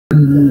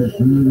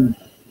Here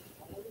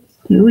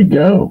we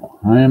go.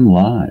 I am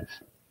live.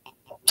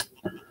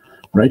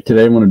 Right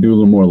today, I want to do a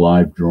little more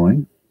live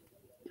drawing.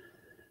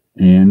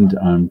 And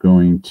I'm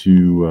going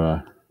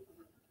to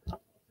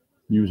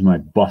use my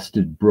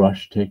busted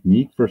brush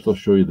technique. First, I'll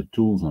show you the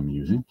tools I'm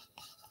using.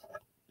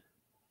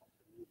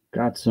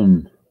 Got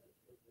some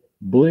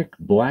Blick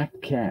Black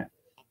Cat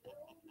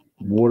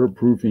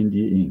waterproof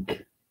India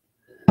ink.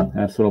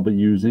 That's what I'll be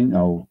using.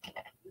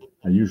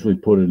 I usually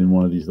put it in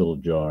one of these little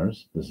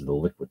jars. This is the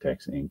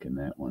Liquitex ink in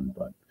that one,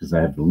 but because I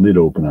have the lid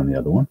open on the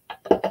other one.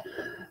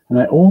 And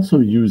I also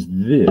use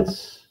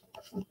this,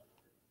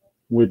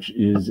 which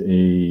is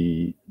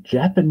a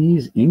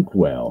Japanese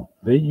inkwell.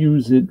 They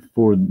use it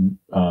for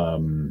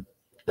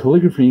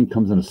calligraphy ink.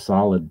 Comes in a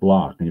solid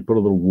block, and you put a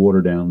little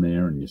water down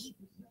there and you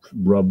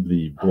rub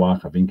the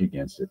block of ink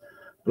against it.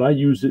 But I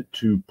use it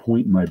to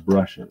point my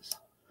brushes.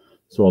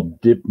 So I'll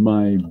dip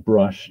my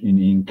brush in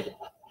ink,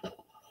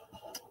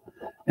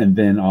 and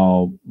then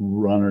I'll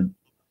run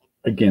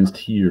it against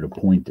here to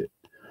point it.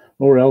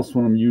 Or else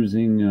when I'm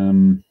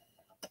using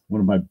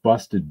one of my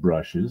busted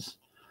brushes,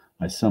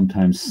 I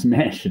sometimes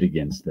smash it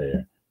against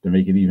there to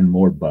make it even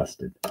more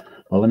busted.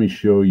 Well, let me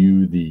show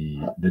you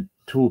the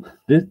tool.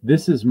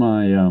 This is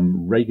my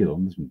regular,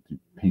 this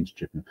paint's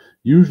chipping.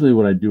 Usually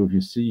what I do, if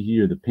you see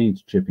here, the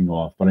paint's chipping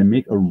off, but I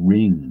make a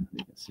ring.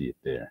 You can see it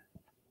there.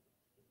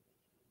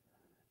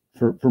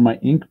 For my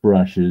ink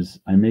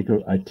brushes,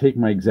 I take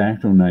my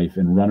X-Acto knife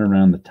and run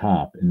around the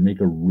top and make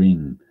a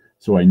ring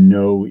so I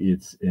know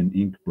it's an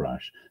ink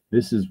brush.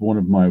 This is one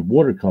of my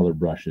watercolor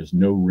brushes,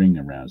 no ring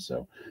around,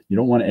 so you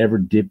don't want to ever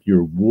dip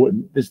your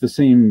wood. It's the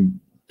same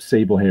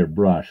sable hair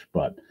brush,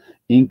 but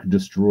ink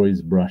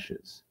destroys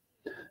brushes.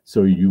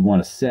 So you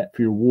want to set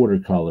for your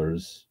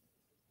watercolors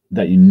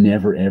that you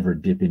never ever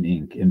dip in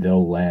ink, and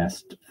they'll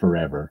last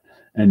forever.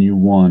 And you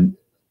want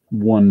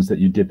ones that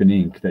you dip in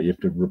ink that you have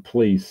to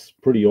replace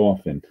pretty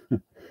often,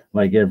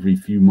 like every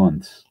few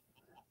months,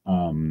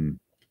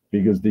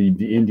 because the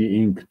India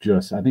ink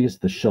just, I think it's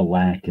the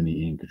shellac in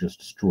the ink, just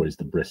destroys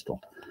the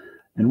Bristol.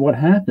 And what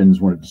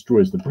happens when it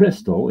destroys the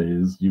Bristol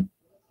is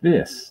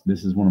this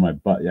is one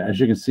of my, as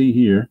you can see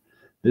here,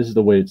 this is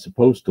the way it's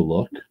supposed to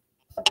look.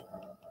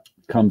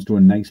 It comes to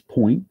a nice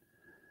point.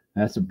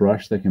 That's a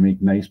brush that can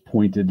make nice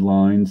pointed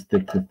lines,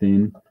 thick to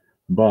thin.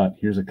 But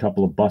here's a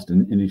couple of busted,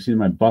 and you see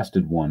my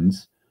busted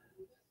ones.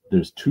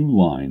 There's two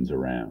lines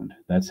around.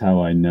 That's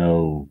how I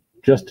know,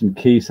 just in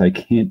case I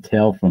can't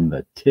tell from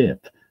the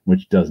tip,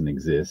 which doesn't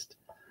exist,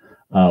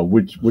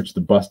 which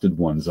the busted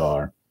ones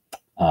are.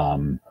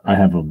 I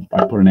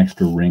put an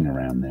extra ring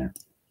around there.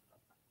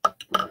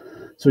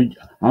 So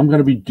I'm going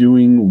to be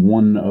doing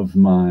one of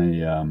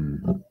my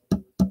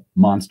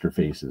monster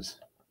faces.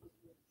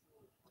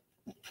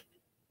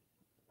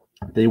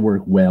 They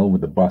work well with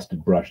the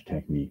busted brush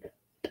technique.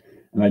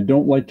 And I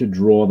don't like to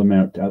draw them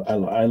out.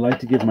 I like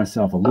to give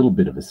myself a little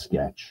bit of a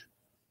sketch,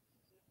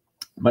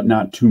 but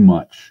not too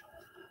much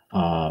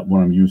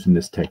when I'm using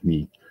this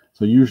technique.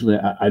 So usually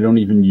I don't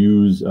even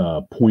use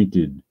a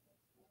pointed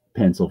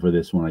pencil for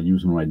this one. I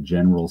use one of my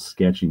general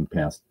sketching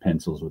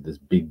pencils with this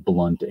big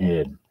blunt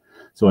head,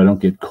 so I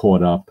don't get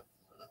caught up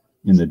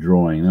in the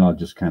drawing. Then I'll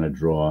just kind of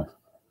draw.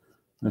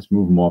 Let's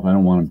move them off. I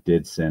don't want them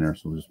dead center,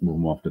 so we'll just move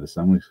them off to the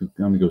side. I'm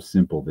going to go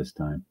simple this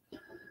time.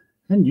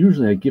 And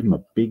usually I give them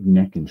a big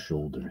neck and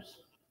shoulders.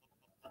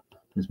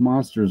 These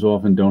monsters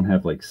often don't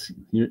have, like,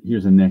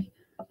 here's a neck.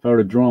 If I were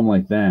to draw them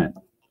like that,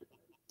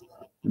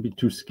 it'd be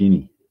too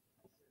skinny.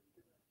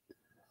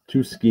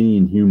 Too skinny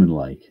and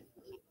human-like.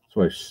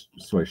 So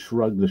I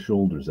shrug the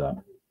shoulders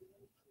up.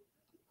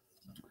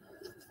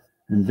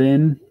 And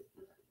then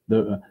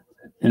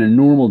in a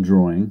normal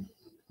drawing,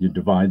 you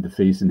divide the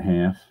face in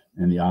half,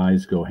 and the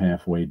eyes go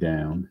halfway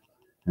down,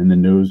 and the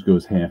nose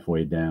goes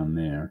halfway down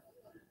there.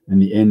 And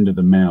the end of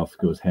the mouth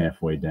goes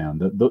halfway down.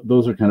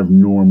 Those are kind of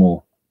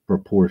normal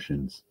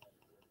proportions.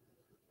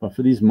 But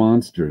for these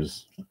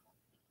monsters,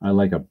 I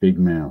like a big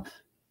mouth,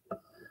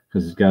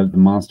 because the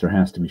monster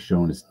has to be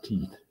shown his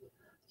teeth.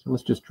 So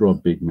let's just draw a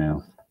big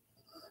mouth.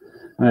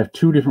 And I have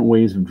two different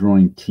ways of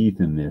drawing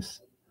teeth in this.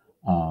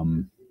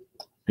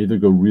 Either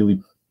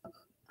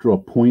draw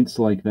points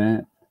like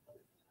that.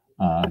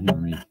 Here, let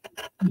me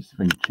see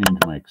if I can change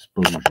my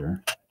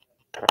exposure.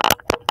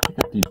 Pick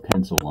up these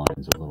pencil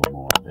lines a little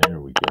more. There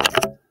we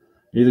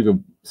go.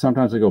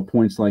 Sometimes I go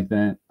points like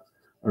that,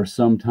 or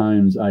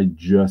sometimes I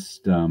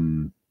just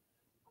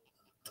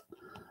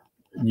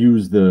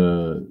use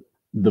the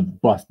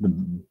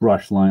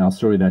brush line. I'll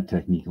show you that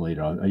technique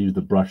later. I use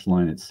the brush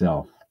line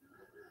itself,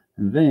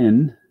 and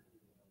then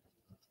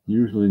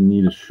usually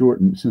need a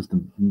shortened. Since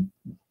the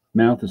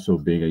mouth is so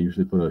big, I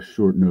usually put a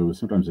short nose.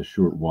 Sometimes a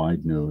short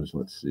wide nose.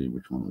 Let's see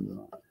which one we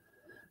got.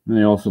 And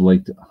I also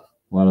like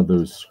a lot of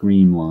those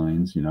scream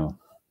lines, you know.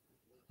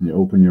 You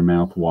open your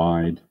mouth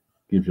wide,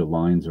 gives you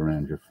lines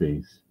around your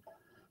face.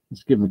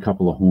 Let's give him a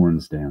couple of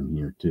horns down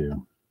here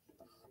too.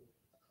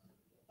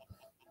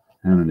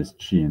 Down on his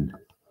chin.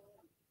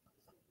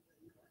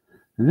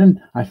 And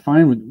then I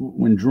find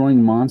when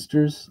drawing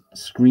monsters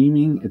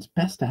screaming, it's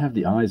best to have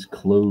the eyes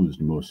closed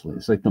mostly.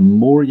 It's like the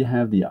more you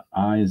have the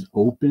eyes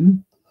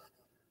open,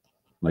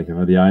 like if I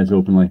have the eyes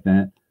open like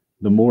that,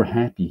 the more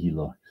happy he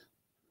looks.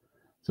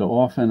 So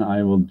often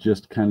I will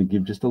just kind of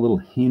give just a little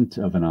hint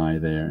of an eye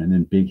there, and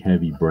then big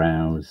heavy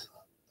brows.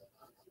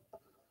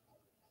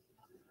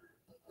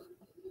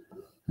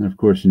 And of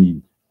course you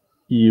need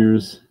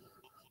ears.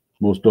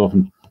 Most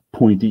often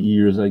pointy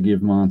ears I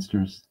give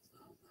monsters.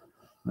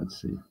 Let's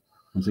see.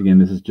 Once again,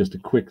 this is just a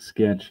quick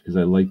sketch because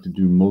I like to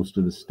do most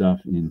of the stuff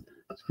in,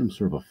 let's give him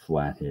sort of a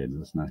flat head.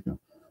 Let's not go.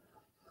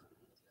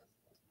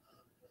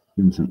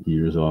 Give him some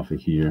ears off of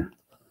here.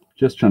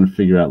 Just trying to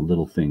figure out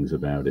little things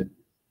about it.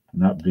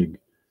 Not big.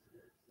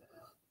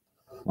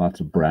 Lots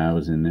of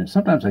brows in there.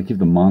 Sometimes I give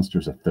the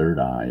monsters a third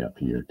eye up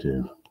here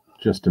too,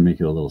 just to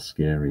make it a little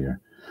scarier.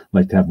 I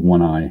like to have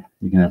one eye.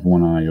 You can have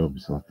one eye open.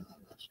 So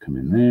let's come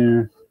in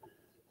there.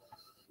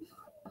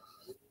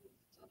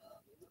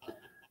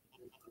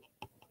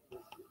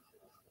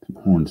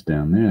 Horns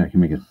down there. I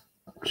can make it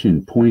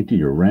chin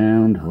pointy or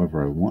round,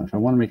 however I want. If I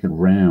want to make it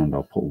round,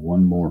 I'll put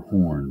one more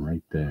horn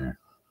right there.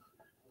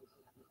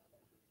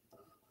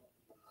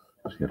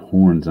 He's got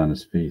horns on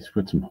his face.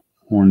 Put some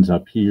horns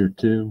up here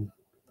too.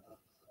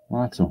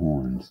 Lots of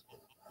horns.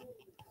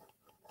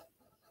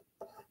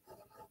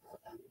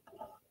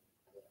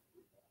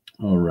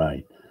 All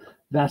right,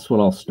 that's what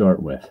I'll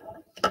start with.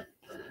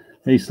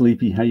 Hey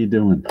Sleepy, how you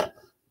doing?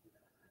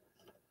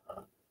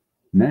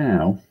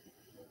 Now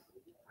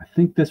I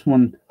think this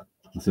one,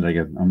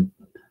 I'm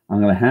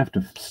going to have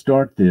to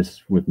start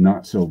this with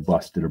not so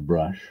busted a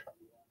brush.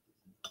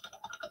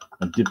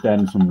 I'll dip that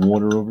in some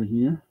water over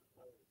here.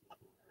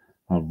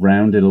 I'll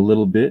round it a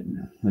little bit.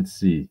 Let's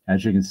see.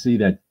 As you can see,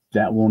 that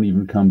won't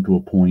even come to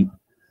a point.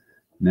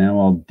 Now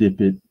I'll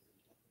dip it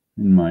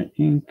in my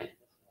ink,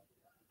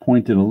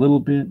 point it a little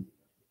bit.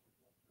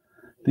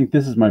 I think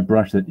this is my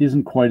brush that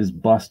isn't quite as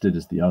busted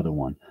as the other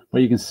one.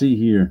 But you can see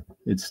here,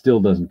 it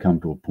still doesn't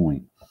come to a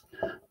point.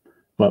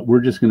 But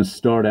we're just going to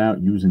start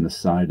out using the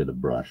side of the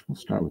brush. We'll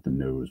start with the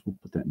nose. We'll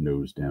put that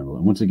nose down a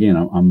little. Once again,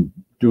 I'm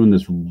doing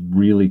this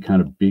really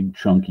kind of big,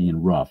 chunky,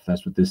 and rough.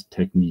 That's what this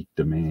technique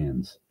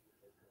demands.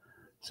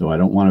 So I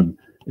don't want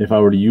to, if I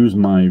were to use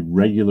my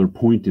regular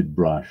pointed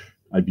brush,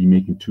 I'd be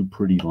making too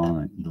pretty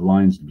lines. The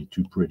lines would be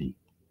too pretty.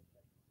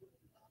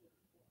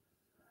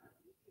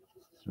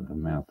 So the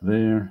mouth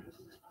there.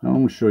 Now I'm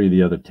going to show you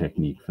the other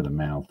technique for the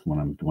mouth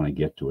when I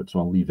get to it. So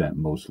I'll leave that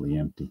mostly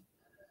empty.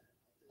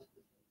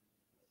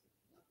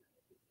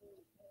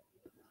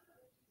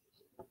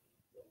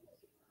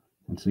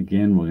 Once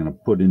again, we're going to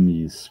put in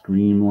these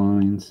scream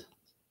lines.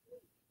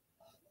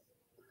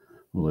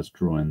 Well, let's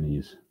draw in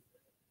these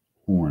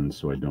horns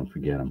so I don't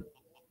forget them.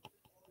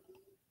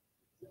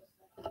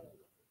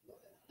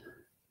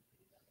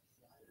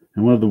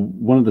 And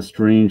one of the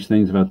strange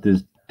things about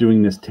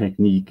doing this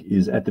technique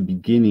is at the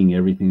beginning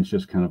everything's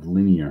just kind of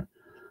linear,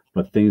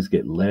 but things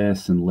get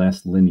less and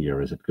less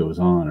linear as it goes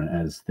on and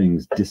as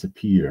things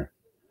disappear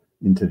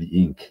into the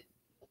ink.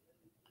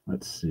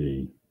 Let's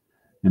see.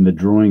 And the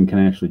drawing can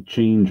actually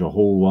change a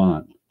whole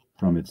lot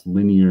from its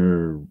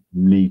linear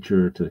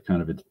nature to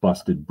kind of its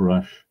busted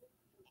brush,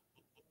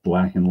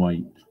 black and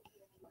white.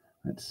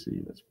 Let's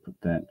see, let's put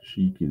that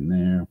cheek in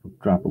there. We'll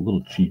drop a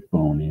little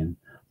cheekbone in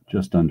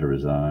just under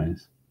his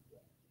eyes.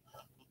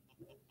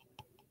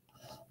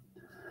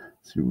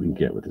 Let's see what we can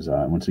get with his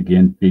eye. Once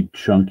again, big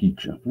chunky,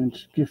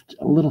 just give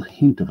a little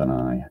hint of an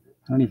eye.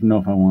 I don't even know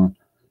if I want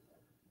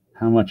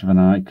how much of an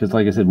eye, because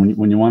like I said,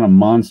 when you want a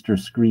monster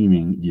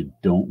screaming, you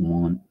don't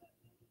want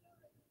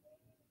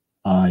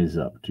eyes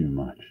up too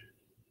much.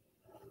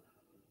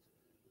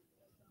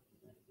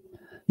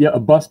 Yeah, a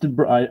busted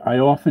brush. I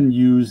often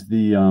use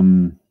the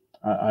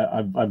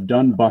I've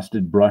done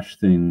busted brush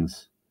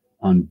things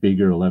on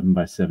bigger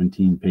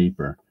 11x17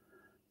 paper,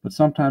 but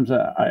sometimes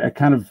I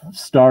kind of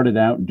started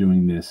out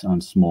doing this on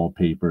small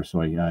paper,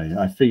 so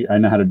I figure I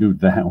know how to do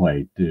it that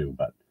way too.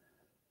 But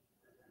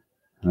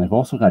and I've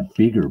also got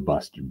bigger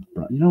busted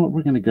brush. You know what?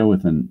 We're going to go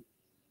with an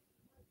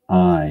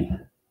eye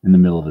in the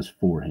middle of his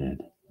forehead.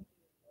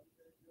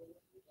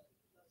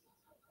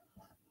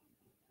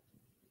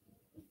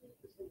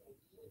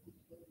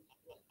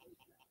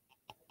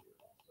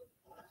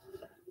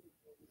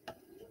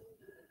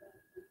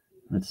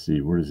 Let's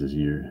see, where is his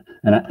ear?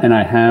 And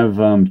I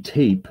have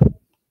tape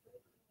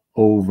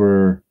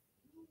over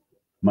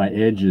my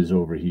edges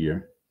over here.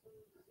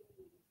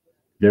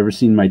 Have you ever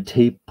seen my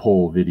tape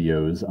pull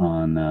videos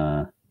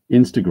on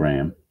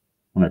Instagram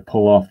when I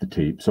pull off the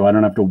tape? So I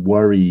don't have to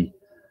worry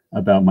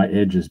about my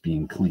edges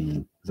being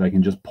clean, because I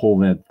can just pull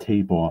that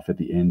tape off at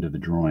the end of the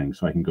drawing,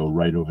 so I can go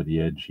right over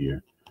the edge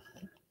here.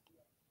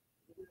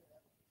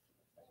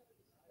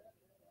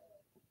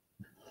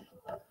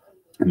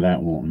 And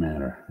that won't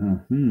matter.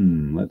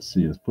 Let's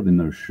see. Let's put in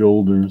those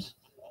shoulders.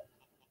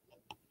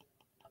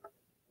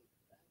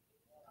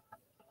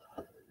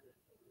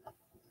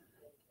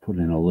 Put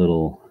in a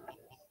little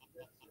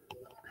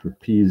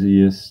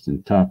trapezius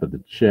and top of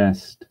the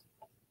chest.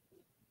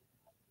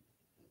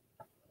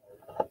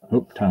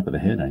 Oh, top of the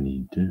head I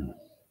need too.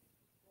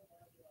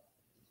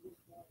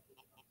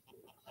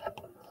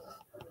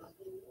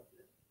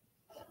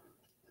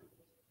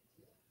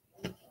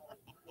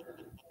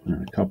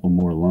 And a couple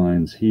more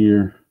lines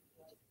here.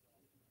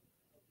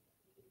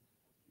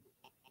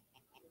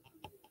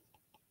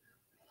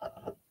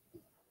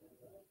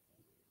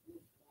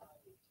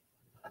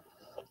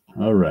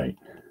 All right,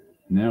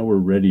 now we're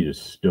ready to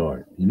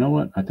start. You know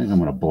what? I think I'm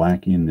going to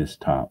black in this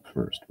top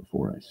first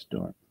before I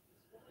start.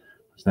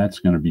 So that's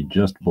going to be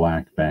just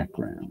black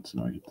background.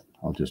 So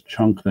I'll just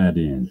chunk that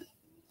in.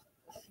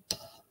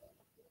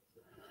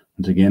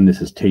 Once again, this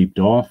is taped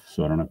off,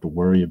 so I don't have to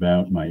worry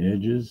about my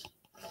edges.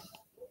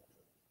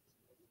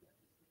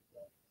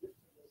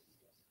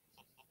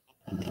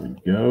 There we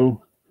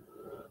go.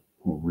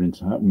 We'll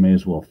rinse out. May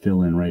as well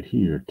fill in right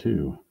here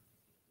too.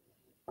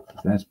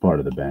 That's part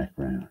of the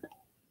background.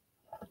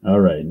 All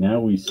right,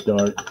 now we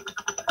start.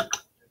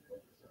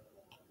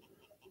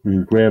 We're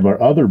going to grab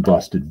our other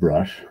busted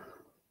brush,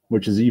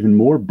 which is even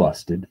more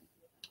busted,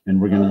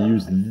 and we're going to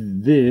use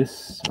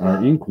this,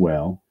 our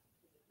inkwell.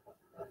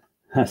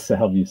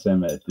 Sal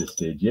Buscema at this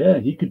stage. Yeah,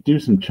 he could do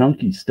some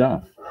chunky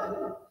stuff.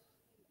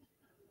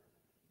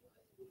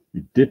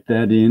 You dip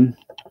that in,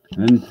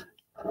 and then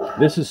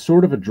this is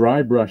sort of a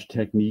dry brush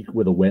technique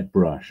with a wet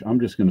brush.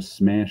 I'm just going to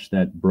smash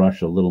that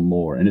brush a little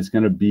more, and it's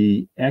going to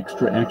be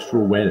extra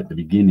wet at the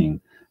beginning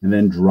and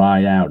then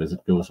dry out as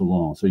it goes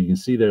along. So you can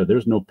see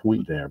there's no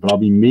point there, but I'll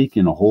be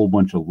making a whole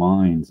bunch of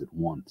lines at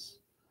once.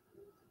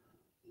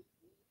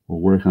 We'll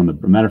work on the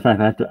matter of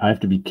fact, I have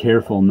to be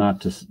careful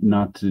not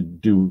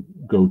to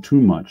go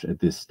too much at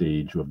this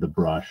stage of the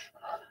brush,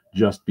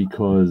 just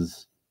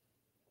because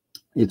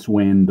it's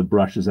when the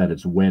brush is at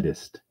its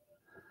wettest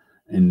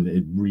and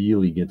it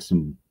really gets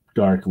some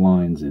dark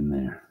lines in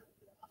there.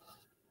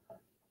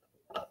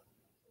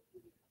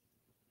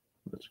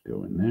 Let's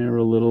go in there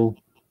a little.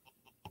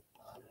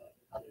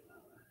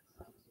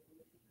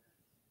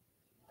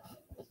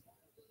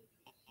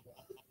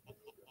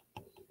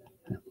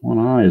 One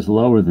eye is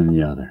lower than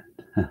the other.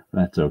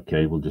 That's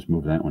okay. We'll just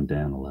move that one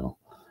down a little.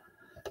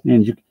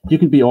 And you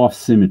can be off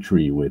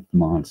symmetry with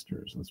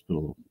monsters. Let's put a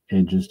little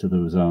edges to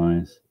those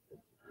eyes.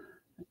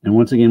 And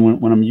once again,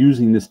 when I'm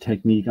using this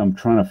technique, I'm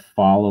trying to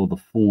follow the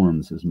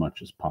forms as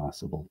much as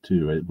possible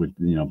too. It would,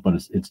 but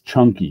it's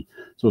chunky.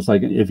 So it's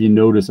like, if you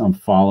notice, I'm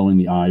following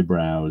the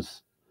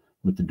eyebrows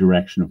with the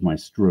direction of my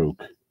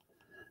stroke.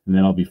 And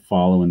then I'll be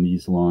following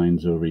these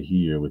lines over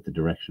here with the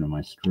direction of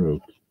my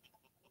stroke.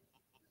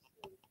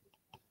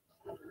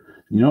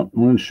 I'm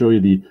going to show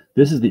you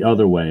this is the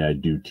other way I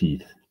do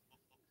teeth.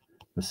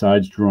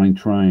 Besides drawing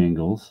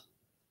triangles,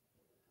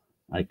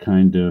 I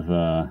kind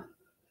of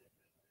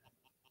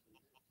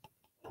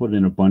put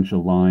in a bunch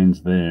of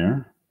lines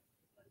there.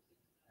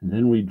 And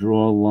then we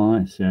draw a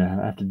line. See,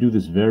 I have to do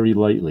this very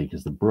lightly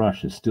because the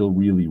brush is still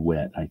really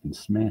wet. I can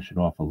smash it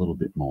off a little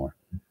bit more.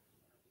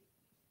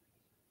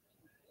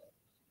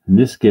 And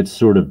this gets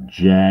sort of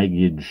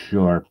jagged,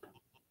 sharp,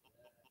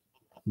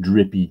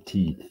 drippy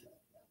teeth.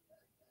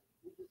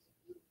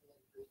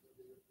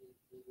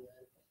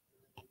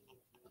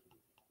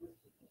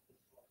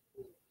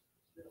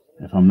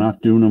 If I'm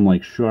not doing them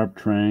like sharp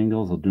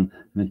triangles, I'll do,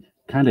 it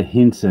kind of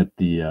hints at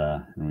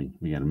the,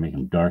 we got to make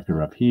them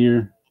darker up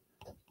here.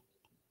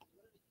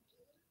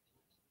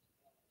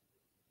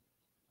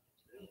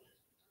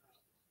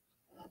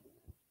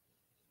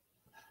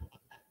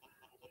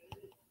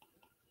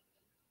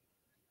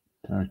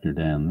 Darker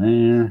down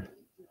there.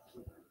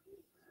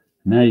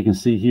 Now you can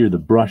see here the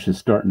brush is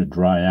starting to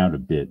dry out a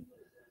bit.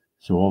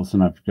 So all of a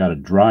sudden I've got a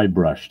dry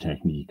brush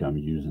technique I'm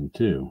using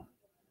too,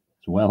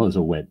 as well as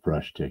a wet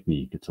brush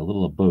technique. It's a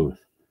little of both.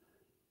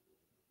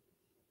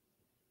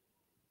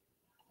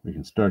 We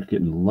can start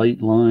getting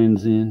light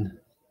lines in.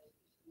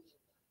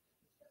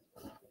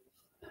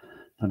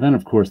 And then,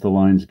 of course, the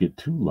lines get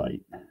too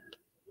light.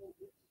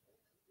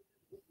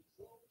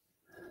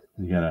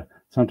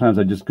 Sometimes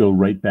I just go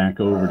right back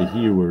over to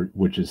here,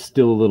 which is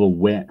still a little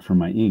wet from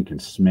my ink,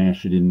 and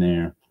smash it in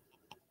there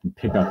and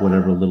pick up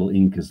whatever little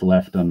ink is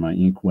left on my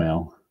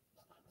inkwell.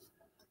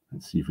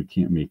 Let's see if we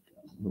can't make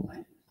a little.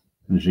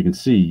 And as you can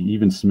see,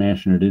 even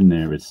smashing it in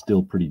there, it's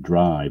still pretty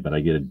dry, but I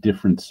get a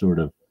different sort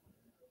of.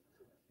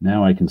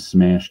 Now I can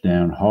smash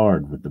down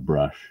hard with the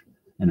brush,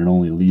 and it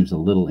only leaves a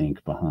little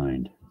ink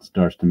behind. It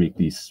starts to make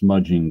these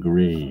smudging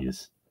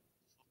grays.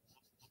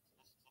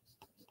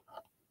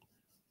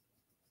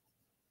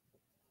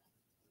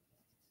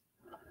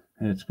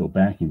 Let's go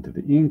back into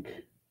the ink.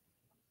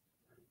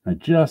 I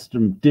just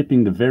am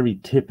dipping the very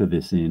tip of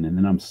this in, and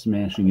then I'm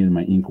smashing in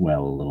my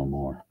inkwell a little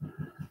more.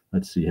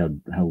 Let's see how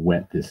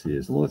wet this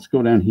is. Well, let's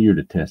go down here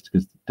to test,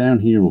 because down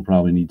here we'll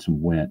probably need some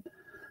wet.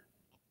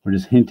 We're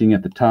just hinting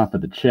at the top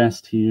of the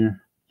chest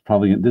here.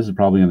 This is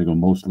probably going to go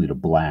mostly to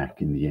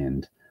black in the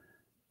end.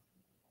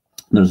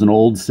 There's an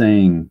old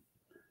saying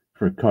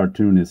for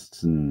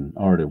cartoonists and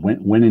artists: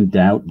 when in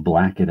doubt,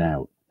 black it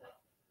out.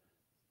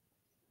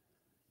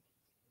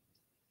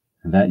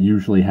 And that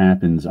usually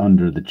happens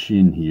under the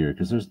chin here,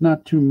 because there's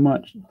not too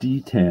much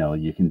detail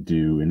you can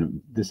do,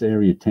 and this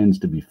area tends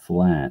to be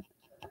flat.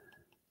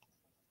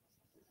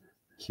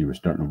 See, we're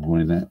starting to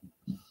avoid that,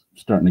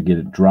 starting to get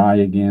it dry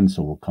again.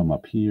 So we'll come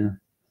up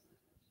here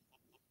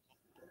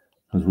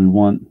because we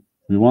want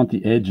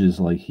the edges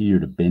like here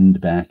to bend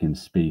back in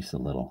space a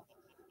little.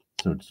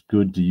 So it's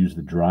good to use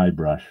the dry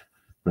brush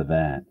for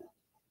that.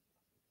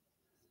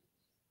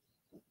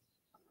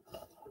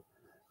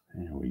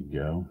 There we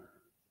go.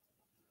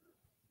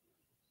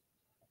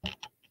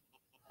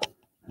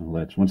 And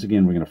once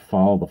again, we're going to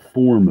follow the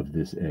form of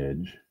this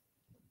edge.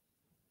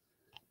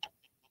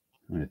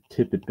 I'm going to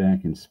tip it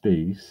back in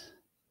space.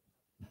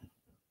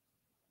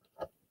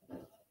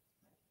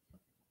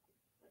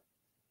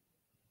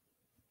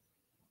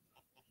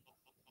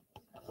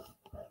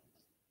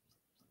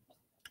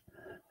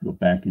 Go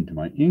back into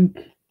my ink,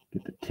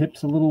 get the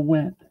tips a little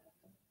wet.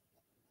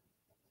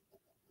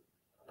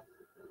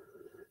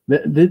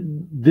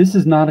 This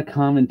is not a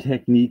common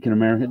technique in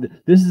America.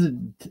 This is,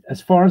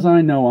 as far as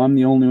I know, I'm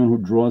the only one who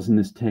draws in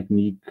this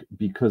technique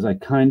because I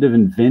kind of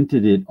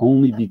invented it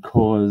only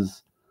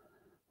because,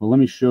 well, let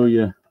me show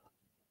you.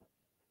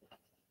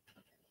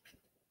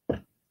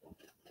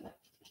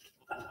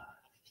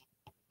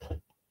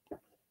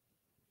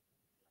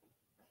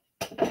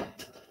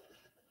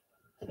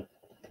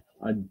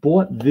 I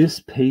bought this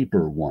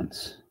paper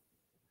once.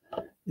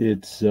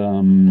 It's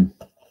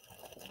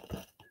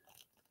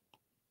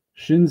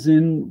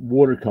Shinzin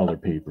watercolor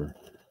paper.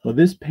 Well,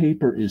 this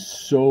paper is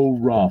so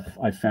rough,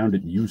 I found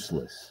it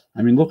useless.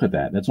 I mean, look at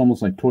that. That's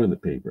almost like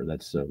toilet paper.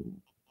 That's so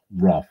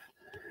rough.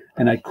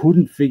 And I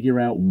couldn't figure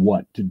out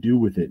what to do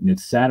with it. And it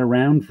sat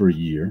around for a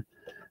year.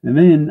 And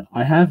then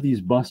I have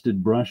these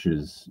busted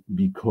brushes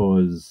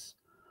because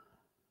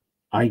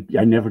I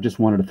never just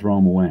wanted to throw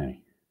them away.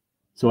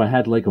 So I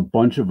had like a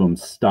bunch of them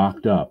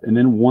stocked up. And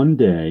then one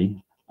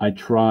day I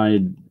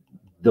tried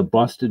the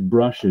busted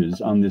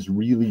brushes on this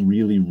really,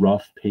 really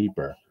rough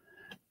paper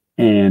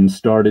and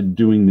started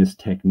doing this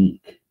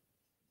technique.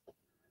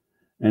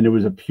 And it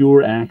was a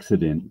pure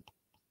accident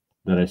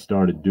that I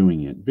started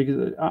doing it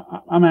because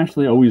I'm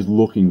actually always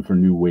looking for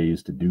new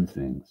ways to do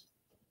things.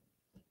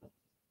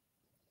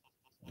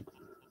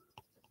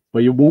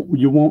 But you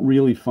won't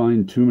really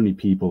find too many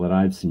people that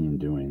I've seen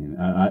doing.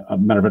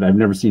 Matter of fact, I've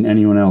never seen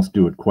anyone else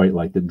do it quite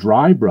like the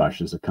dry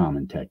brush is a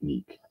common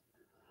technique,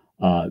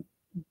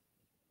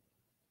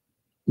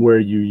 where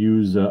you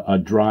use a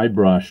dry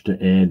brush to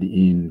add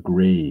in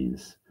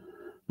grays.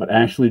 But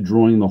actually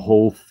drawing the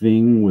whole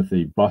thing with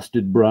a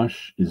busted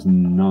brush is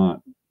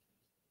not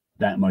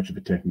that much of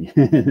a technique.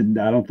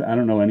 I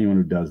don't know anyone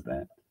who does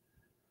that.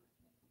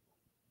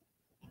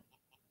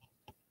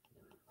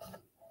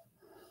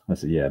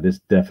 Let's see, yeah, this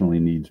definitely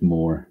needs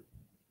more.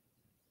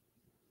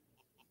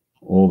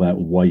 All that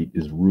white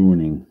is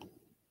ruining.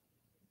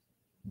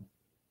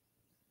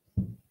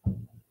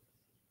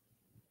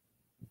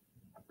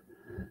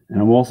 And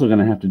I'm also going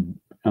to have to,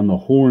 on the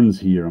horns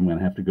here, I'm going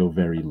to have to go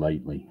very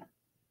lightly.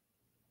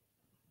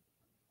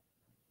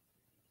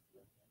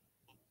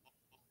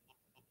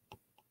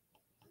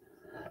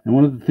 And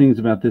one of the things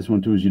about this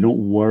one, too, is you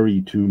don't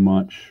worry too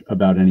much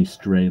about any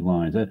stray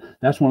lines.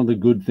 That's one of the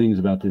good things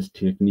about this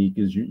technique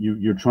is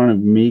you're trying to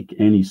make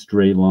any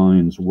stray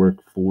lines work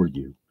for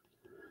you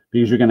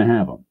because you're going to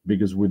have them.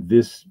 Because with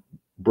this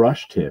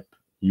brush tip,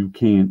 you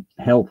can't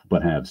help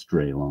but have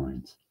stray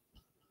lines.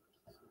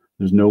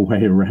 There's no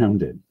way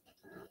around it.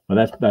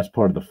 But that's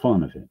part of the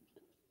fun of it.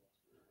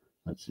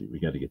 Let's see. We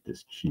got to get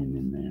this chin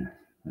in there.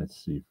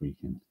 Let's see if we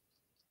can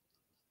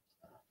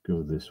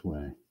go this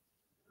way.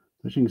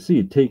 As you can see,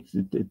 it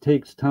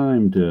takes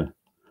time to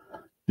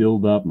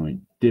build up. Let me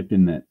dip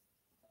in that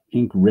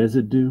ink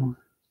residue.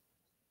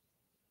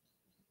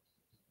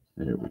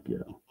 There we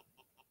go.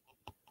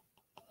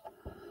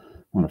 I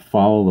want to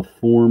follow the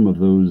form of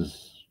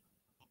those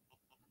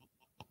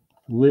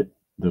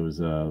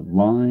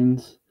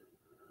lines.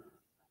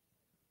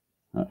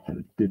 I'm going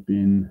to dip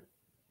in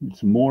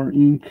some more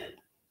ink.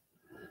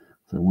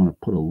 So I want to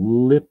put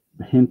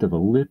a hint of a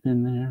lip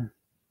in there.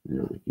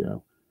 There we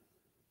go.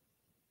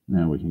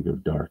 Now we can go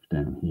dark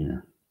down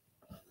here.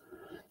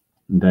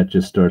 And that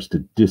just starts to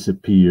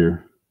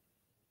disappear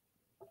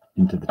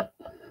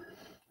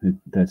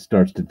that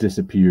starts to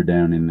disappear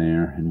down in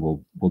there, and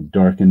we'll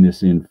darken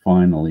this in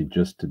finally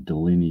just to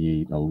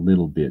delineate a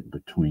little bit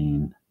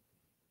between,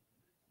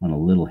 on a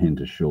little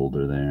hint of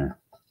shoulder there.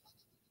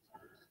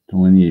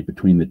 Delineate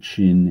between the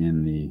chin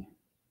and the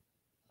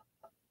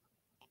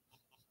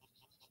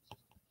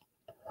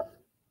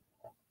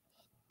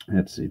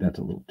let's see, that's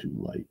a little too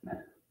light.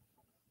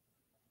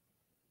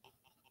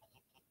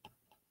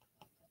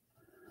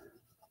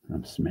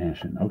 I'm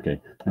smashing.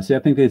 Okay. I see, I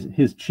think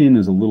his chin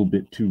is a little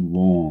bit too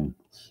long.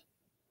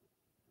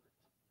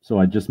 So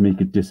I just make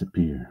it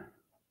disappear.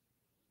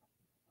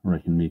 Or I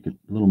can make it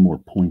a little more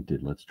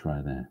pointed. Let's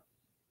try that.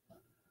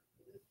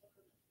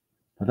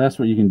 But that's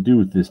what you can do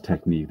with this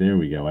technique. There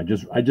we go. I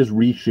just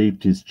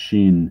reshaped his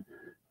chin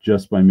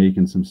just by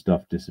making some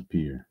stuff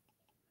disappear.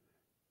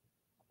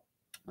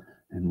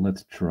 And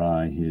let's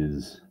try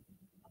his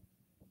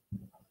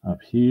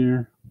up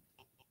here.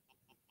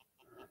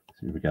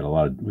 See, we got a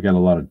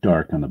lot of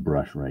dark on the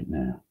brush right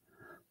now.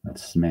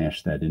 Let's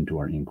smash that into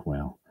our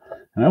inkwell.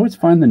 And I always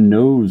find the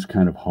nose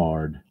kind of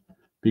hard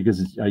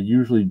because I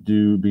usually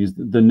do, because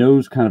the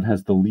nose kind of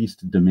has the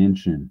least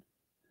dimension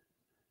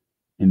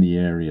in the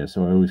area.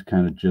 So I always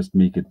kind of just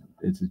make it,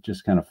 it's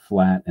just kind of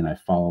flat, and I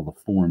follow the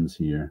forms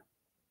here.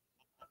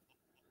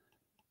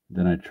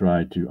 Then I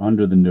try to,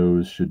 under the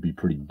nose should be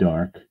pretty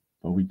dark,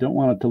 but we don't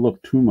want it to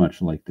look too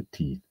much like the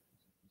teeth.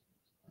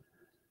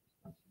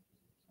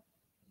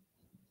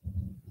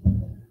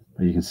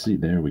 But you can see,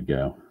 there we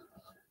go.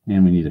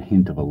 And we need a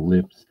hint of a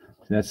lip.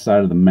 That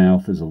side of the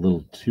mouth is a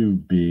little too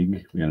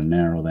big. We got to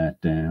narrow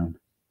that down.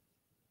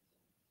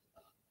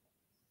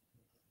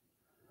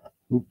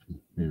 Oops,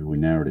 maybe we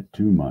narrowed it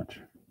too much.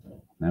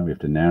 Now we have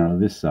to narrow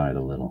this side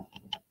a little.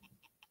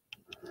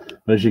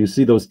 But as you can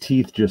see, those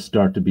teeth just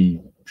start to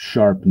be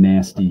sharp,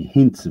 nasty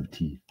hints of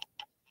teeth.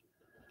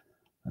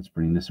 Let's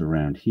bring this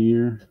around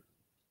here.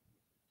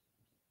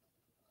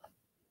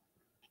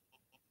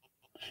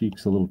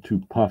 Cheek's a little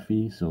too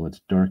puffy, so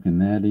let's darken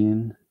that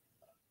in.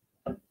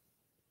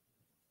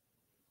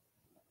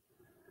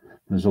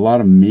 There's a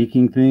lot of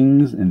making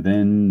things and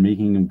then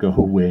making them go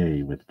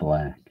away with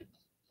black.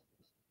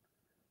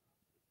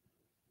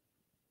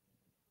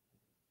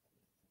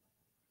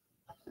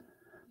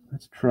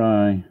 Let's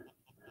try, I'm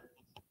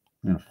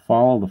going to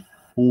follow the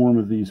form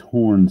of these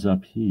horns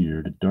up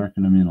here to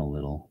darken them in a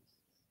little.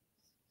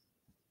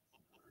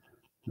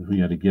 We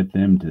got to get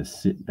them to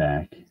sit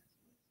back.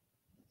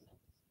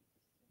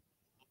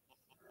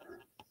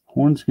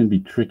 Horns can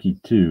be tricky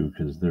too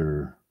because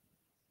they're,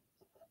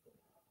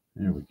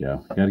 there we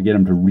go. Got to get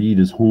them to read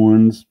as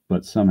horns,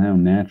 but somehow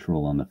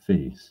natural on the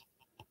face.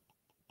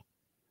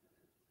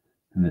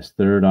 And this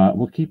third eye,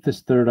 we'll keep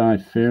this third eye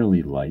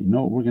fairly light. You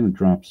know what, we're going to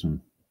drop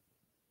some.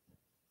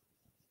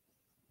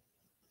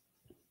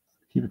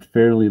 Keep it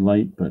fairly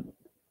light, but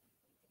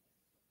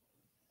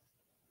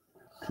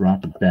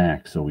drop it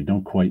back so we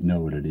don't quite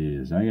know what it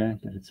is. I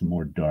got it some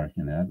more dark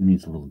in that. It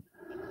means a little.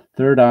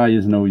 Third eye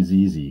isn't always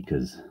easy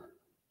because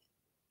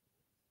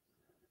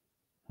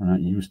we're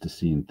not used to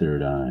seeing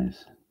third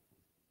eyes.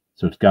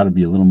 So it's got to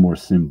be a little more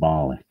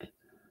symbolic.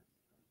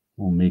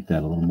 We'll make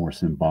that a little more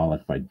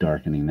symbolic by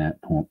darkening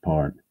that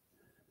part.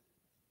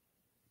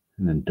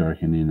 And then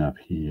darkening up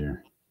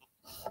here.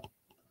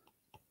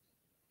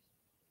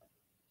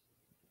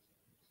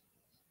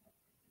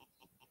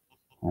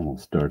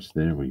 Almost starts,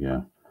 there we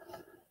go.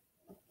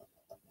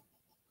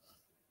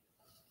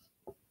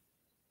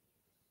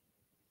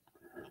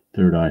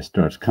 Third eye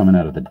starts coming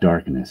out of the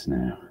darkness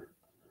now.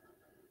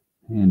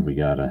 And we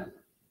gotta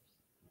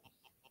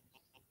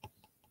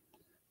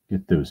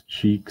get those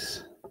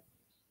cheeks.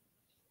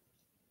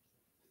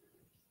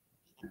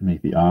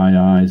 Make the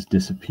eyes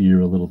disappear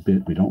a little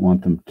bit. We don't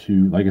want them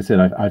to, like I said,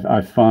 I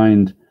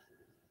find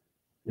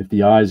if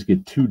the eyes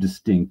get too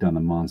distinct on the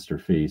monster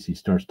face, he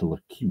starts to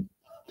look cute.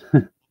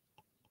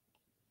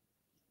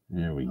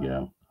 There we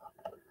go.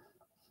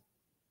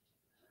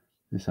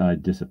 This eye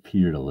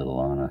disappeared a little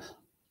on us,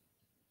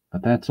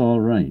 but that's all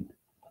right.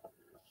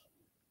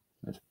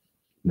 That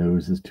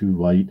nose is too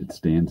light; it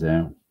stands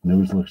out.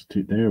 Nose looks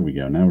too. There we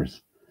go. Now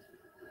it's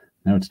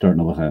starting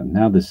to look at.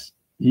 Now this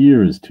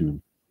ear is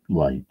too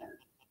light.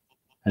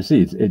 I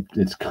see.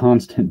 It's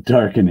constant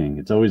darkening.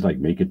 It's always like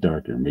make it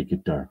darker,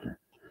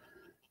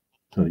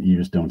 so the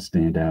ears don't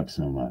stand out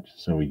so much.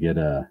 So we get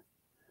the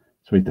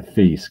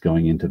face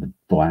going into the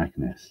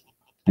blackness.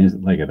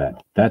 And look at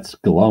that. That's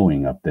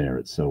glowing up there.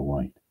 It's so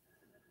white.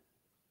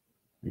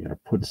 We got to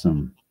put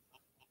some.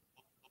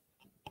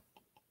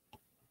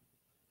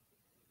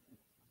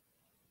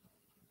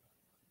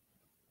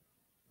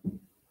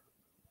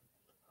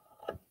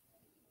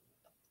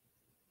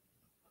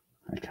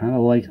 I kind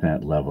of like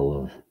that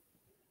level of.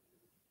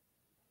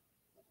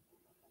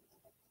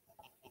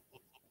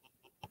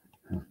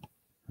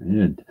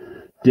 Yeah,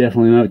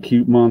 definitely not a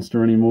cute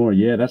monster anymore.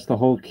 Yeah, that's the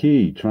whole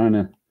key. Trying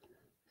to.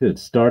 It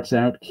starts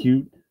out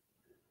cute.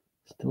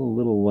 Still a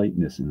little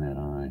lightness in that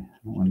eye. I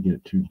don't want to get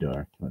it too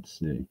dark. Let's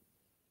see.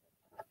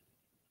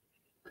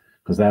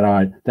 Because that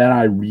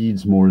eye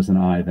reads more as an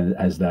eye than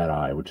as that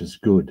eye, which is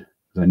good.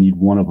 Because I need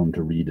one of them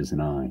to read as an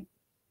eye.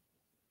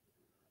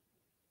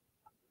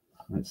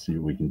 Let's see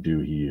what we can do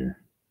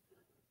here.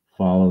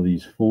 Follow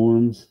these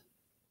forms.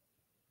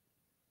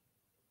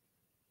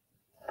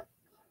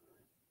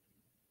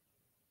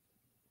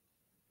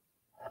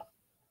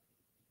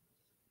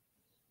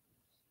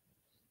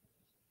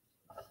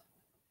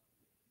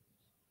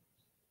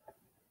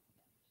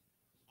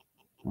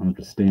 I want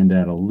it to stand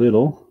out a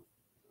little,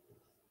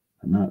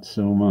 but not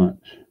so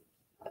much.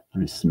 Let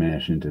me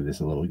smash into this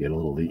a little, get a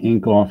little of the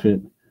ink off it.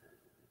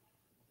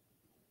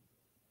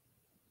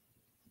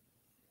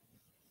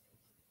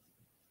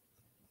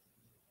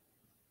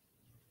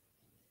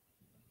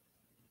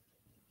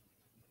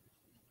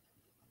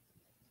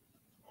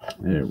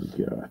 There we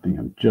go. I think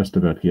I'm just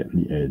about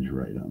getting the edge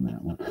right on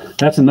that one.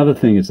 That's another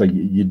thing. It's like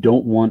you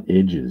don't want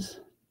edges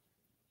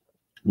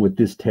with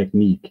this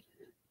technique.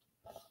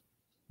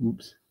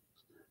 Oops.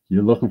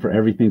 You're looking for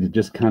everything to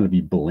just kind of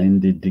be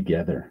blended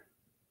together.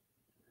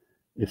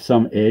 If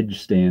some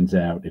edge stands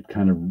out, it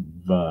kind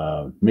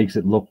of makes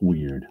it look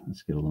weird.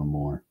 Let's get a little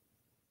more.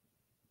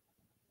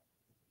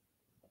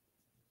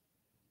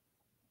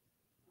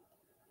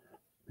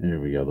 There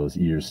we go. Those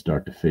ears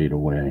start to fade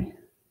away.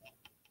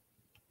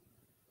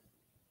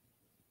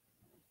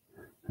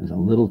 There's a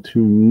little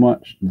too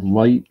much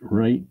light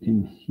right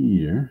in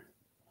here.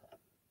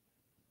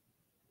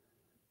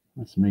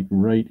 Let's make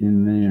right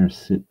in there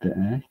sit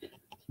back.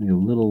 Let's make a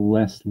little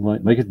less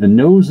light. Like the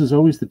nose is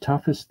always the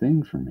toughest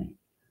thing for me.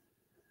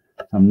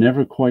 I'm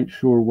never quite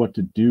sure what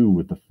to do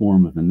with the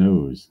form of the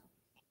nose.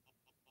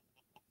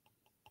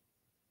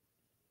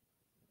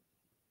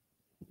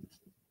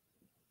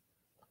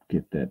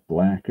 Get that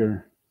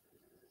blacker.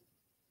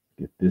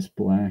 Get this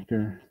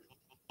blacker.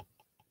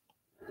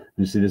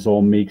 You see, this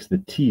all makes the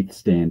teeth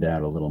stand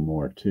out a little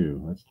more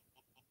too. Let's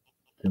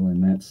fill in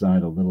that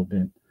side a little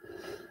bit.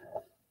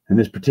 And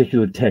this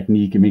particular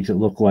technique, it makes it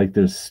look like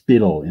there's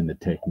spittle in the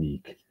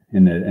technique,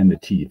 in the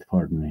teeth,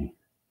 pardon me.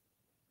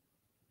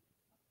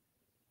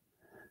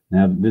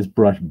 Now, this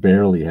brush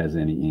barely has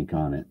any ink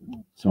on it,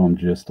 so I'm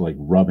just like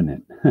rubbing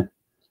it.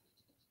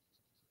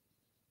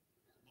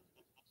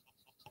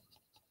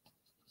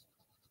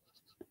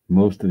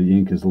 Most of the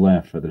ink is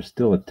left, but there's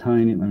still a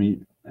tiny, let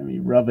me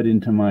rub it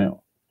into my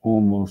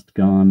almost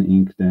gone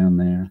ink down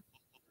there.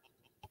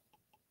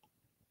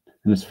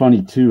 And it's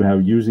funny too how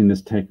using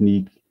this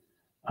technique,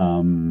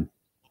 let's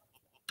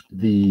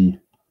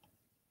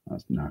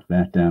knock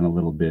that down a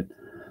little bit.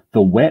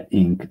 The wet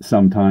ink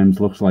sometimes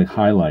looks like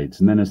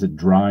highlights, and then as it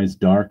dries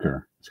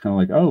darker, it's kind of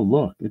like, oh,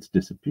 look, it's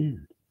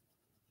disappeared.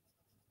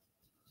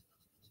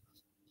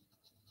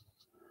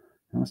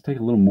 Now let's take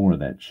a little more of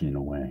that chin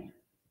away.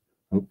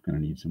 Oh, gonna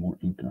need some more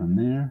ink on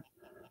there,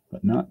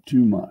 but not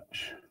too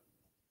much.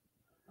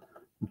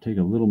 We'll take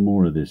a little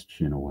more of this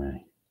chin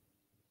away.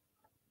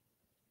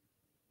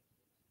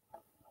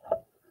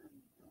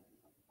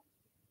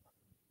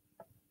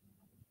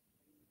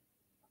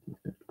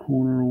 Take that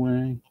corner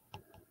away.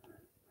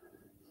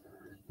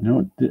 You know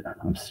what?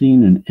 I'm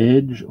seeing an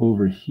edge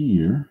over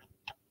here.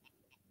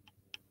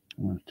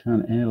 I want to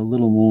kind of add a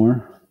little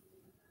more.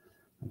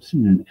 I'm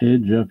seeing an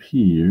edge up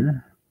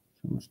here.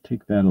 So let's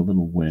take that a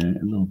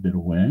little bit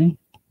away.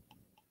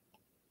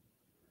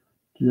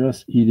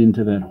 Just eat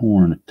into that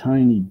horn a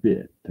tiny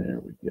bit. There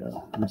we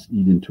go. Let's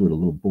eat into it a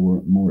little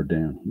more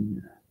down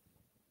here.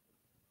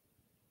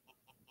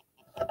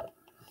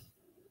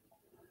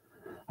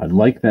 I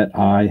like that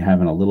eye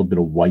having a little bit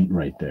of white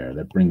right there.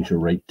 That brings you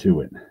right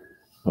to it.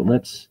 But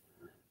let's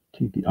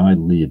take the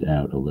eyelid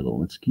out a little.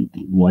 Let's keep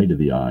the white of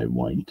the eye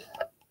white.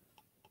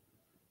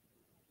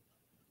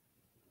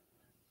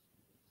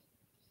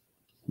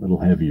 A little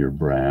heavier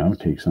brow.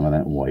 Take some of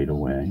that white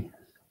away.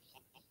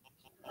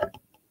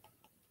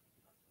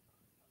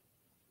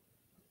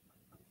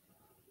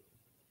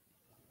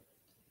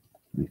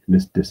 Make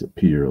this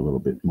disappear a little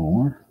bit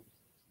more.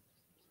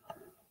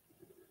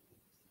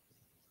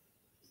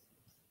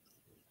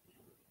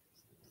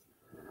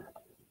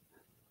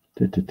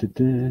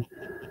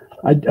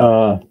 I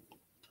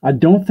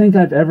don't think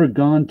I've ever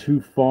gone too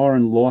far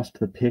and lost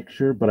the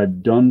picture, but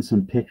I've done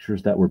some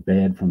pictures that were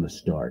bad from the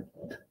start.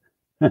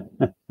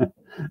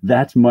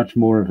 That's much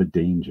more of a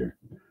danger.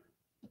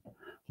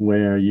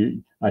 Where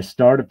I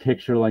start a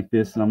picture like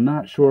this and I'm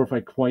not sure if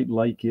I quite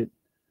like it.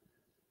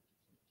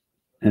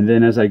 And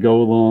then as I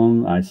go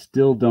along, I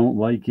still don't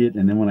like it.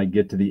 And then when I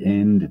get to the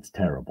end, it's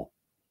terrible.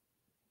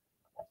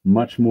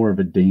 Much more of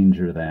a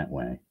danger that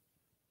way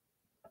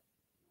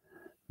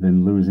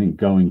than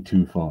going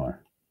too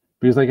far.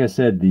 Because like I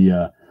said,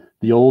 the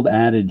old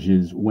adage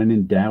is when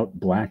in doubt,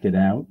 black it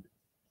out.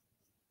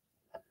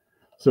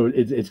 So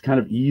it's kind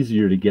of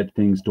easier to get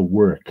things to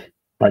work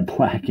by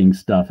blacking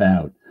stuff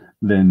out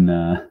than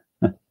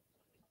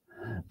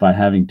by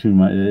having too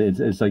much.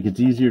 It's like it's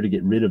easier to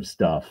get rid of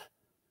stuff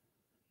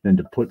than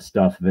to put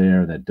stuff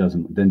there that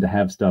doesn't, than to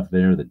have stuff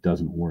there that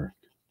doesn't work.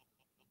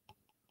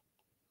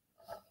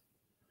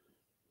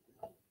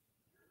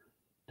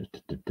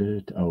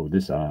 Oh,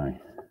 this eye.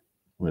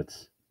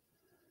 Let's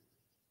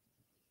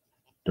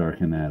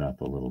darken that up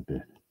a little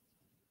bit.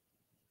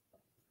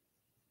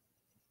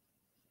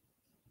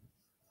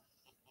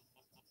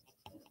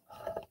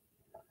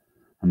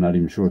 I'm not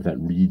even sure if that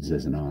reads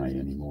as an eye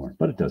anymore,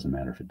 but it doesn't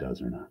matter if it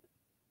does or not.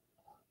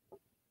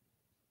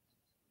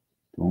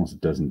 As long as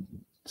it doesn't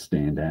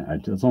stand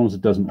out, as long as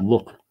it doesn't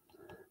look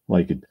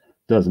like it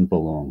doesn't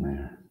belong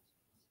there.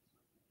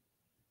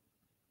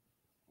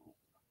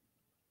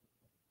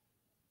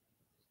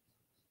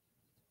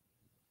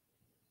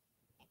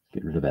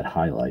 Get rid of that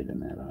highlight in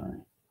that eye.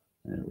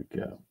 There we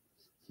go.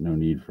 No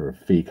need for a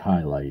fake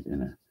highlight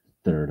in a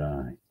third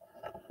eye.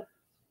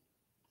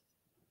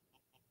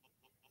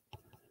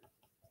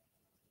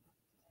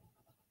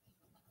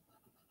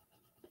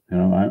 You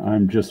know,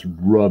 I'm just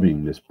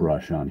rubbing this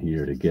brush on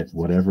here to get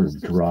whatever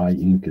dry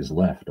ink is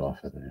left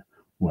off of there.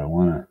 Oh, I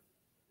want to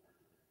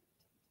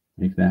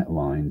make that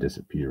line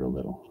disappear a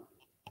little.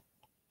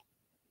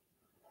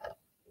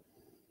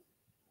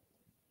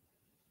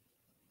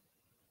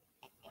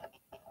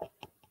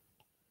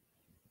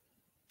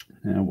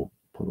 Now we'll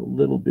put a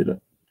little bit of,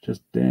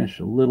 just dash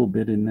a little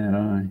bit in that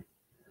eye.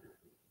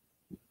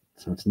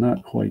 So it's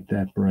not quite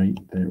that bright.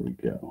 There we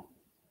go.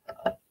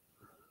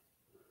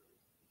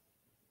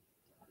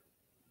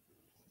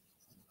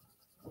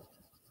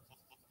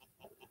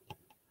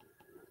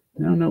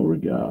 Now we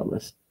go.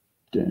 Let's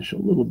dash a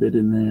little bit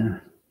in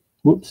there.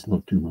 Whoops, a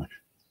little too much.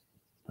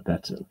 But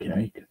that's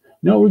okay.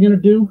 Know what we're going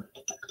to do?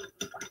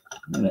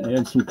 I'm going to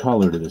add some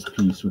color to this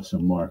piece with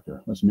some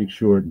marker. Let's make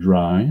sure it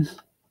dries.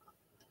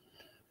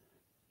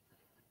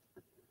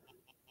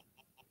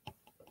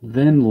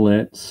 Then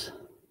let's,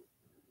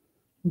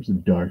 where's the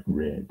dark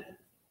red?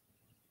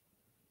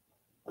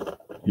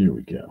 Here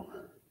we go.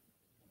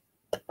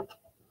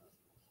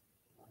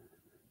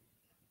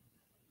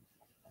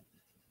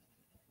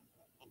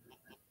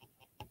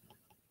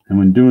 And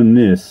when doing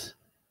this,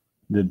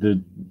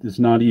 it's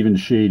not even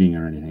shading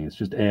or anything. It's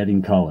just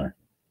adding color.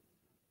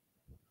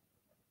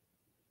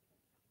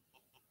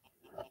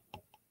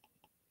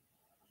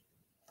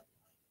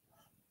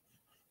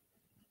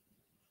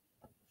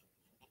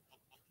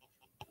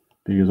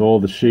 Because all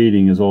the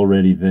shading is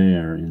already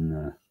there in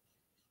the...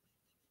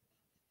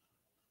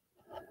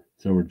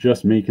 So we're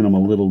just making them a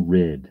little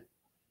red.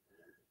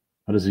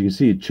 But as you can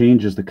see, it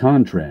changes the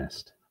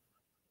contrast.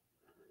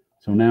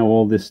 So now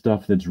all this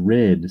stuff that's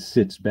red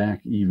sits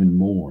back even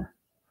more.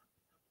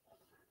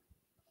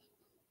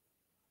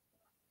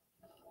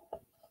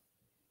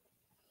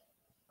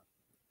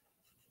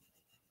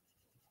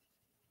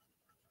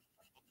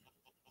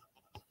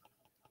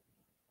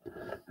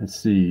 Let's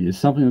see, is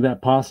something like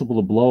that possible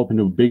to blow up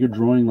into a bigger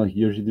drawing like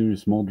you usually do with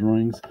small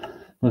drawings?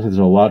 There's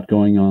a lot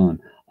going on.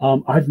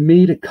 I've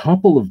made a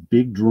couple of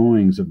big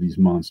drawings of these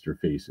monster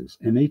faces,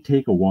 and they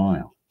take a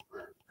while.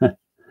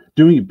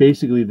 Doing it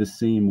basically the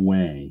same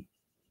way.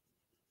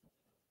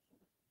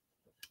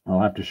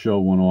 I'll have to show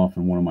one off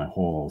in one of my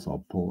hauls.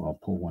 I'll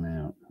pull one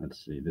out.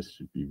 Let's see, this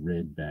should be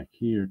red back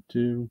here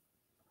too.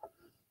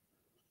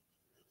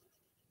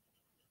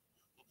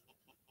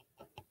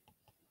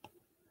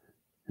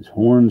 His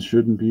horns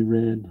shouldn't be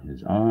red.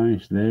 His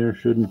eyes there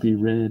shouldn't be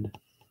red.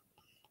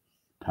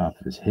 Top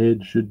of his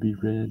head should be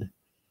red.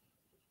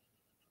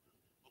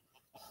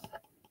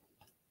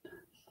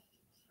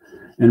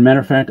 And a matter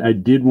of fact, I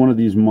did one of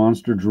these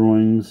monster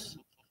drawings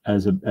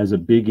as a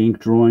big ink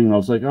drawing. I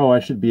was like, oh,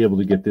 I should be able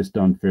to get this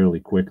done fairly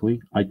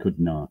quickly. I could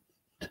not.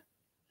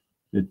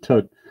 It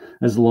took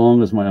as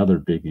long as my other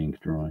big ink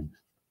drawings.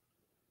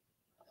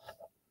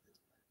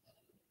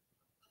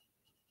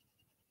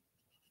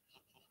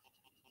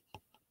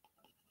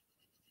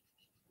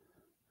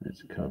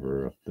 Let's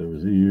cover up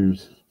those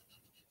ears.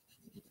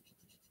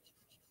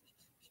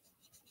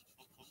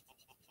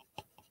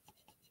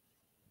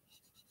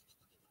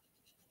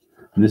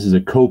 And this is a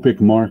Copic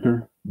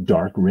marker,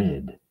 dark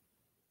red.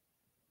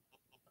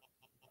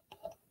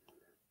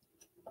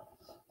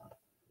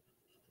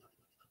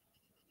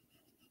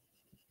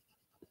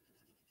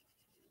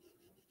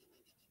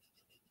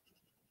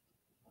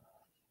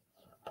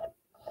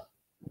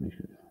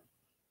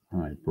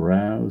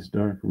 Eyebrows,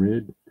 dark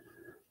red.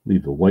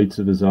 Leave the whites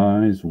of his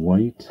eyes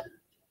white.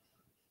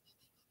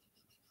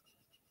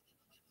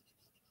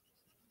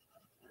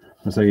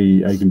 It's like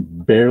I can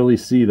barely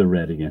see the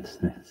red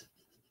against this.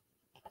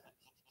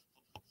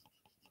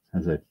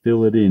 As I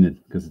fill it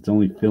in, because it's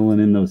only filling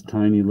in those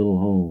tiny little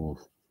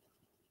holes.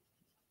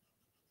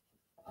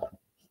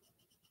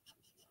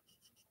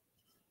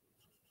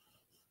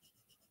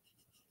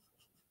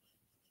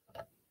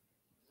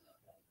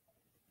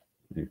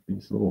 Make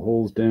these little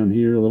holes down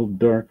here, a little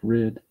dark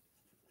red.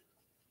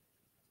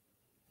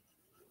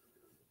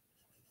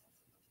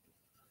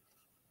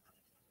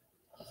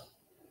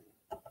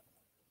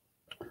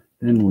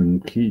 Then when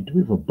do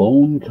we have a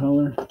bone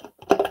color?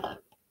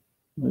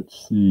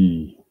 Let's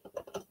see.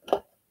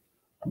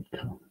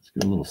 Let's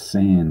get a little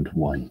sand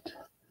white.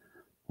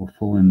 We'll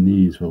fill in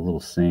these with a little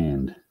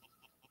sand.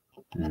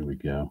 There we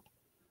go.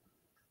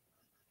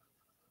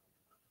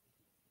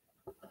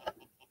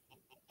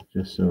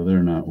 Just so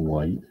they're not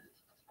white.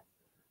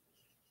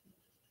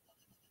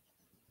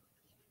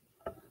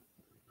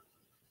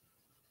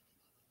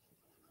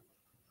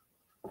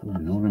 You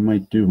know what I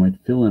might do? I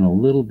might fill in a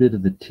little bit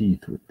of the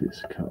teeth with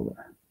this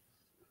color.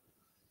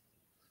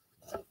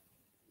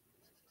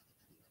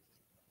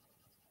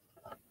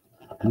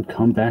 And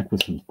come back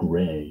with some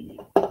gray.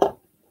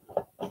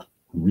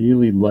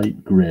 Really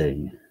light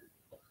gray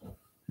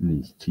in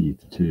these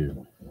teeth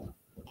too.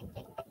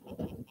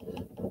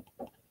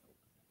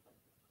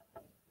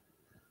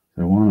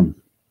 I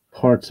want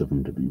parts of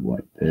them to be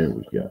white. There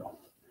we go.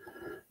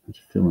 Let's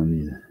fill in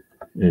these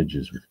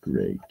edges with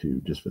gray too,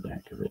 just for the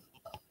heck of it.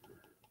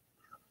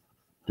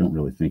 Don't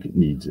really think it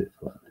needs it,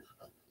 but.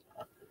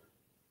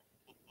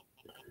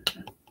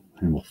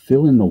 And we'll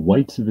fill in the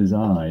whites of his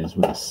eyes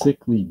with a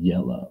sickly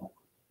yellow.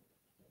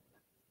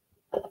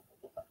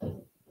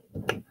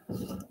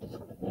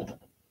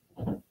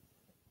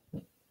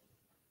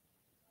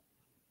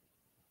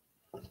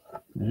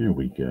 There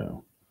we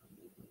go.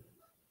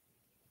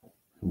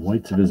 The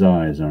whites of his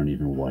eyes aren't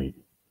even white.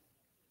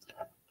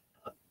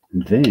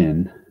 And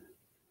then,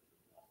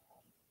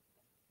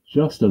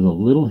 just as a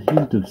little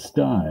hint of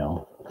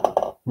style,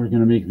 we're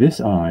going to make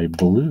this eye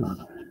blue.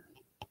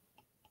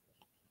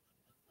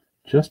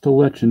 Just to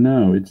let you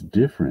know it's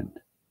different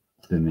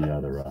than the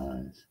other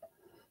eyes.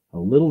 A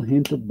little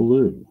hint of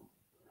blue.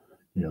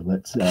 Here,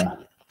 let's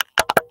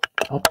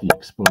up the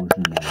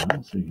exposure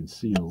now so you can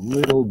see a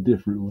little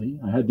differently.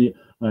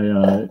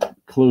 I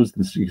closed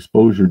this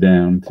exposure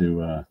down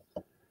to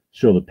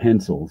show the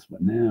pencils,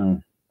 but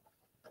now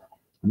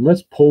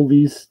let's pull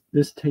this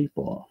tape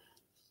off.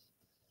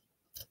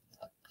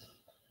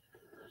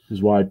 This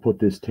is why I put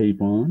this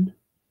tape on,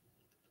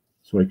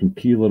 so I can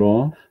peel it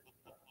off.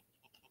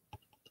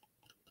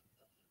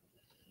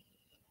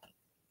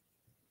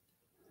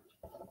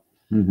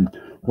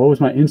 What was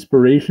my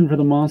inspiration for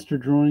the monster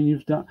drawing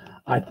you've done?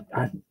 I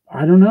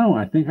don't know.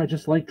 I think I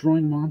just like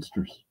drawing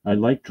monsters. I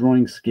like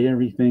drawing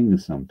scary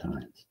things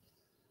sometimes.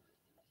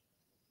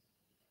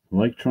 I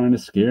like trying to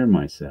scare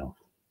myself.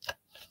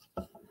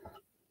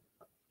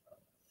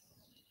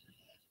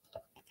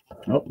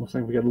 Oh, looks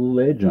like we got a little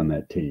edge on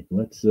that tape.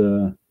 Let's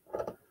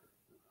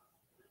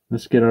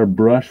get our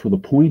brush with a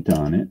point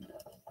on it.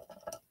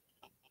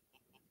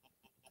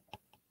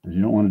 Because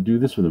you don't want to do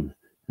this with them.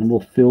 And we'll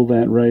fill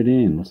that right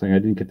in. Looks like I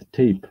didn't get the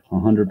tape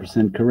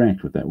 100%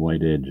 correct with that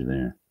white edge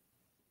there.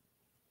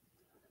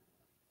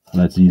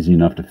 That's easy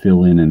enough to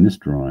fill in this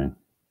drawing.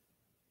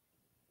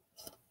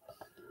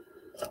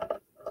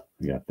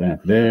 We got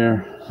that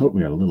there. Oh,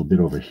 we got a little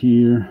bit over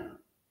here.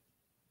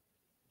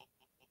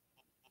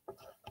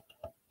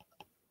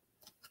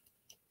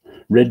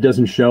 Red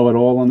doesn't show at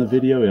all on the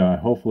video. Yeah,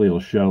 hopefully it'll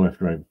show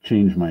after I've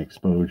changed my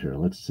exposure.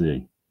 Let's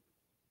see.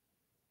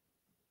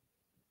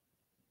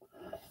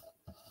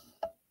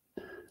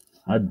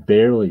 I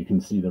barely can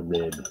see the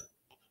red.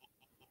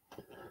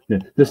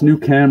 This new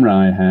camera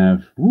I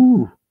have,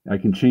 woo, I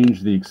can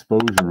change the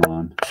exposure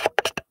on.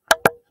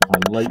 If I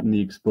lighten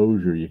the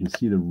exposure, you can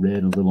see the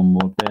red a little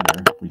more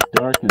better. If we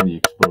darken the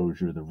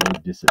exposure, the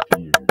red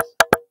disappears.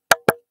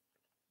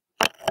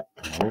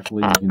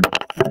 Hopefully you can,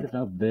 right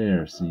about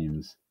there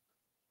seems.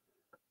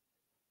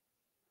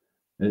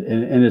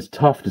 And it's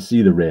tough to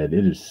see the red.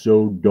 It is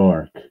so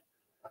dark.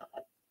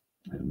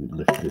 Let me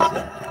lift this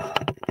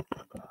up.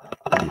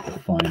 Get the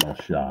final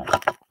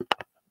shot.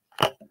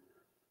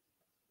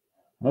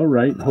 All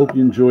right. Hope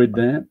you enjoyed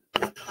that.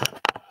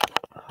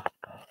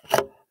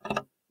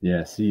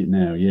 Yeah, see it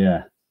now.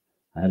 Yeah.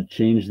 I had to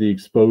change the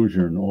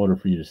exposure in order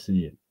for you to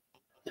see it.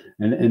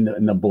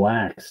 And the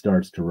black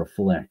starts to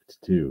reflect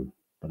too.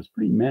 But it's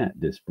pretty matte,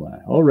 this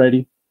black.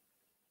 Alrighty.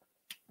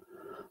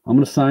 I'm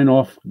going to sign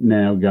off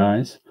now,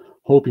 guys.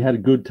 Hope you had a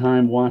good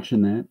time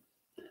watching that.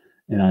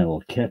 And I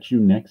will catch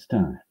you next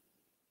time.